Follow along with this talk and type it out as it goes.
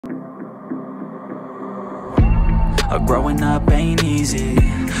Growing up ain't easy.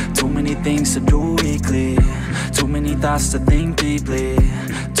 Too many things to do weekly. Too many thoughts to think deeply.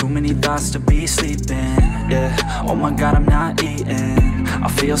 Too many thoughts to be sleeping. Yeah, oh my God, I'm not eating. I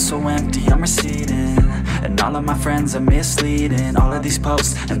feel so empty, I'm receding. And all of my friends are misleading. All of these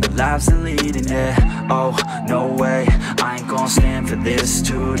posts and the lives they're leading. Yeah, oh, no way, I ain't gon' stand for this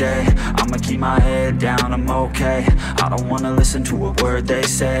today. I'ma keep my head down, I'm okay. I don't wanna listen to a word they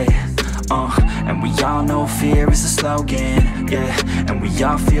say. And we all know fear is a slogan, yeah. And we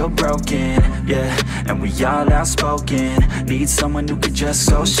all feel broken, yeah. And we all outspoken. Need someone who could just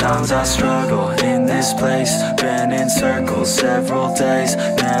go shout. Sometimes I struggle in this place. Been in circles several days,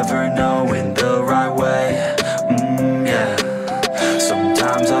 never knowing the right way, yeah.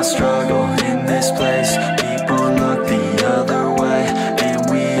 Sometimes I struggle in this place. People look the other way, and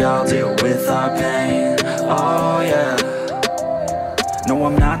we all deal with our pain, oh yeah. No,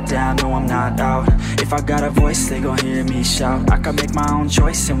 I'm not down, no, I'm not out. If I got a voice, they gon' hear me shout. I can make my own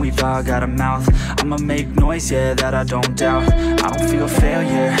choice and we've all got a mouth. I'ma make noise, yeah, that I don't doubt. I don't feel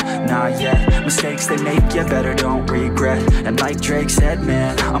failure, not yet. Mistakes they make, yeah, better don't regret. And like Drake said,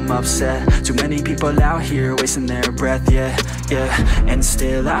 man, I'm upset. Too many people out here wasting their breath, yeah, yeah. And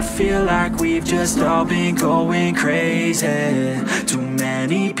still I feel like we've just all been going crazy. Too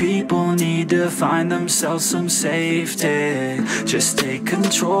many people need to find themselves some safety. Just take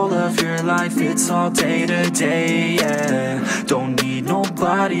control of your life, it's all day to day, yeah. Don't need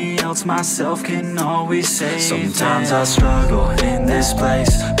nobody else, myself can always save. Sometimes I struggle in this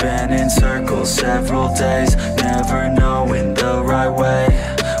place. Been in circles several days, never knowing the right way,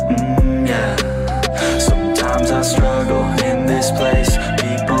 yeah. Sometimes I struggle in this place.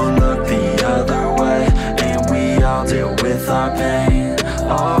 People look the other way, and we all deal with our pain,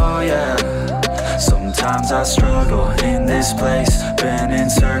 oh yeah. Sometimes I struggle in this place. Been in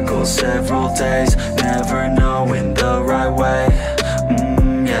circles several days, never knowing